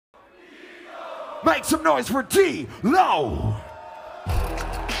Make some noise for D-Lo.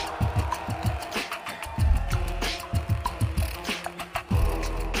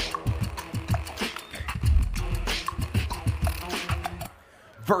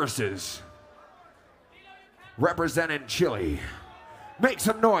 Versus representing Chile. Make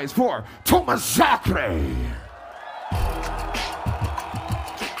some noise for Tomazacre.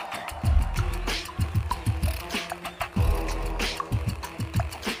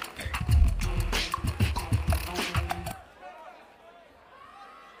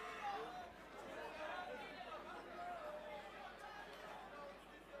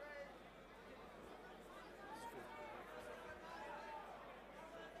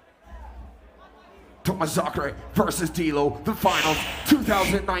 Tomazacre versus D-Lo, the finals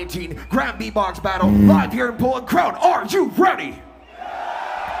 2019 Grand BeatBox Battle, live here in Poland. Crowd, are you ready?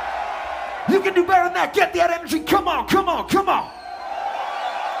 You can do better than that. Get that energy. Come on, come on, come on.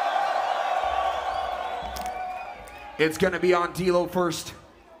 It's gonna be on D-Lo first.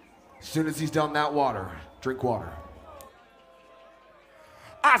 As soon as he's done that water, drink water.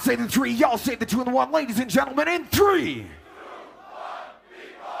 I say the 3, y'all say the 2 and the 1. Ladies and gentlemen, in 3.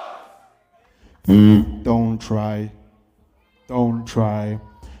 Don't try, don't try,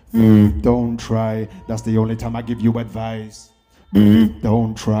 don't try. That's the only time I give you advice.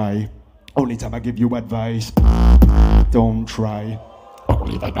 Don't try, only time I give you advice. Don't try,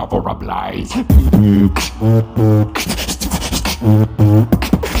 only the never obliges.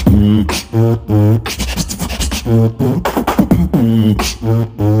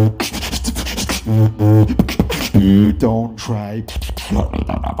 Don't try, only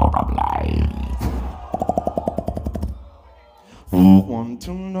the never obliges. You want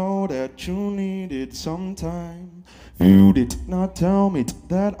to know that you needed some time. You did not tell me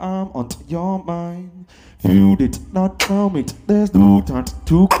that I'm on your mind. You did not tell me there's no time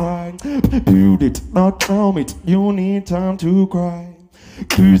to cry. You did not tell me you need time to cry.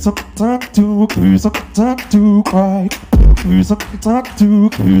 There's some time to cry. There's some time to cry. There's some time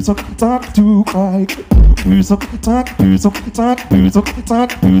to cry. There's some time, there's some time, there's some time,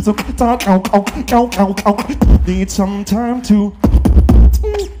 there's some time, need some time to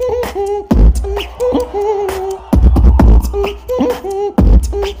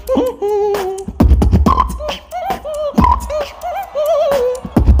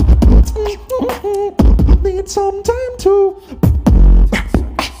need some time to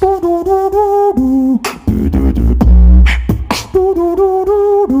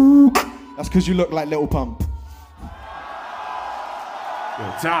That's because you look like Little Pump. Good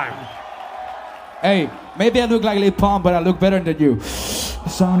time. Hey, maybe I look like Lil Pump, but I look better than you. The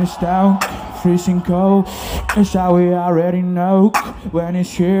sun is down, freezing cold. It's how we already know. When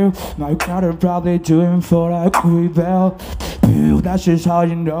it's here, my crowd are probably doing for a rebel. That's just how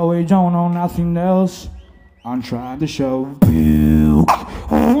you know we don't know nothing else. I'm trying to show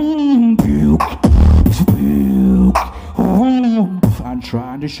I'm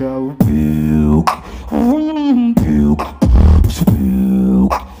trying to show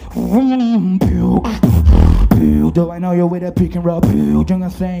do I know you're with a pick and roll? Young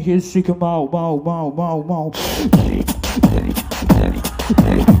and saying he's sick of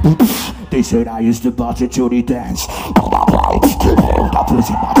They said I used to bounce it to the dance. I'm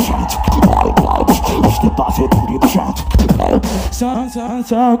losing my chance. Used to bounce it to the chant. Sun's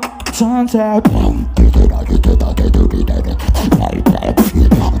out. Sun's out.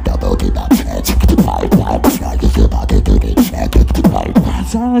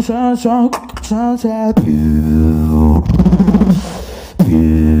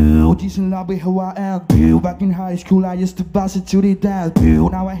 Decent love with who I am. Back in high school, I used to bounce it to the dance.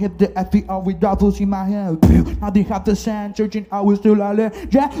 Now I hit the FPR with doubles in my hand. Now they have the sand searching, I was still out there.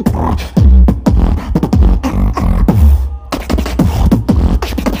 Yeah.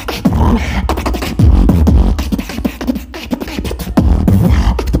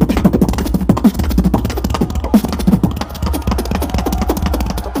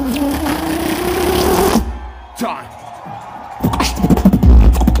 Time.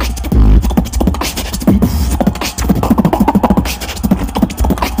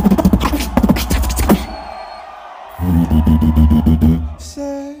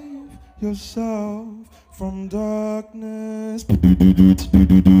 Save yourself from darkness.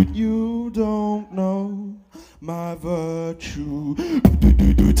 You don't know my virtue.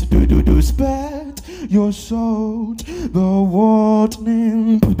 Spread your soul, the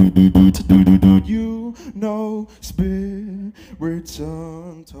warning. You know spirits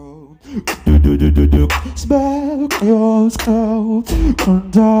untold. Smack yourself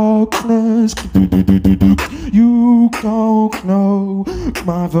in darkness. You don't know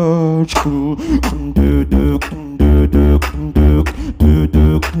my virtue.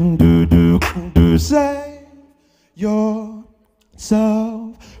 Save yourself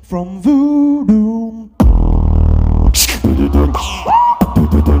from voodoo.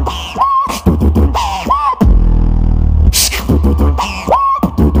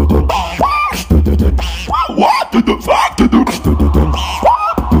 What the fuck?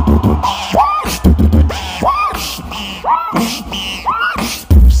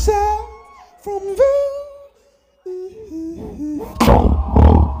 Self from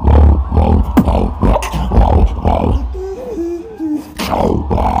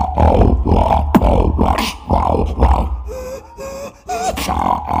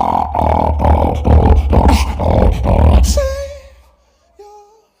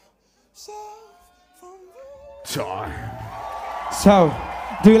So,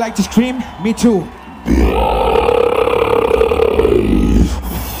 do you like to scream? Me too.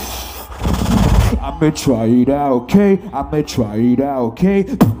 I'ma try it out, okay? I'ma try it out, okay?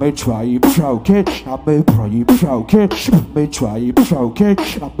 I'ma try it out, okay? I'ma try it out, okay? I'ma try it out, okay?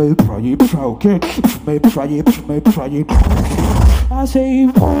 I'ma try it out, okay? I'ma try it. I say,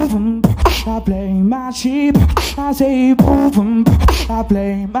 I play my sheep. I say, I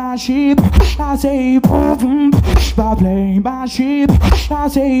play my sheep. I say, I play my sheep. I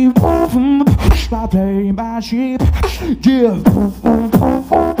say, I play my sheep. Yeah.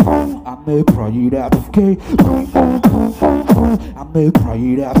 I'ma pray it out, okay? I'ma pray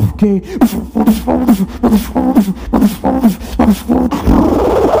it out, okay?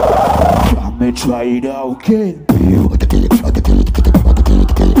 I'ma try it out, okay?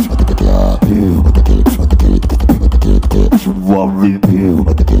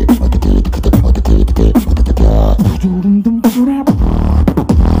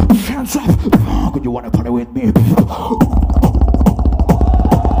 Hands up! Could you wanna party with me?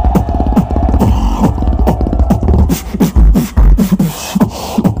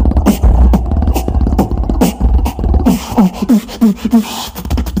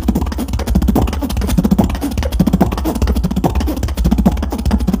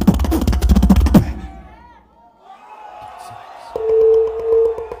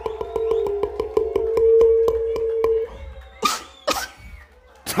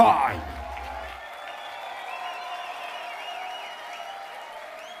 Time.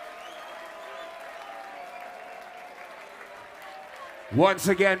 Once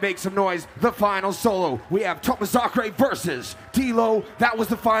again, make some noise. The final solo. We have Tomazacre versus D-Lo. That was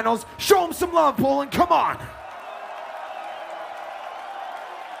the finals. Show them some love, Poland. Come on.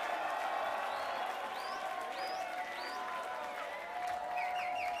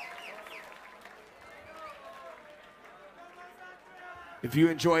 If you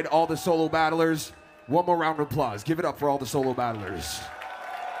enjoyed all the solo battlers, one more round of applause. Give it up for all the solo battlers.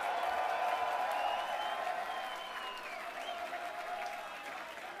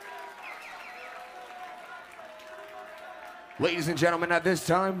 Ladies and gentlemen, at this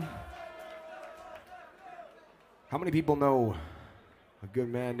time, how many people know a good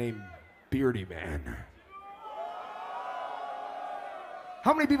man named Beardy Man?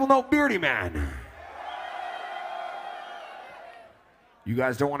 How many people know Beardy Man? You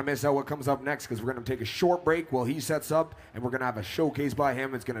guys don't want to miss out what comes up next, because we're going to take a short break while he sets up, and we're going to have a showcase by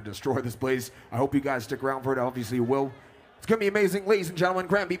him. It's going to destroy this place. I hope you guys stick around for it. Obviously you will. It's going to be amazing. Ladies and gentlemen,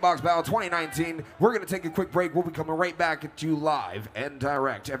 Grand Beatbox Battle 2019. We're going to take a quick break. We'll be coming right back at you live and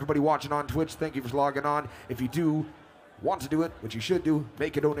direct. Everybody watching on Twitch, thank you for logging on. If you do want to do it, which you should do,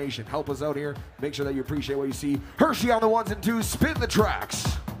 make a donation. Help us out here. Make sure that you appreciate what you see. Hershey on the ones and twos. Spin the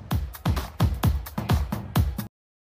tracks.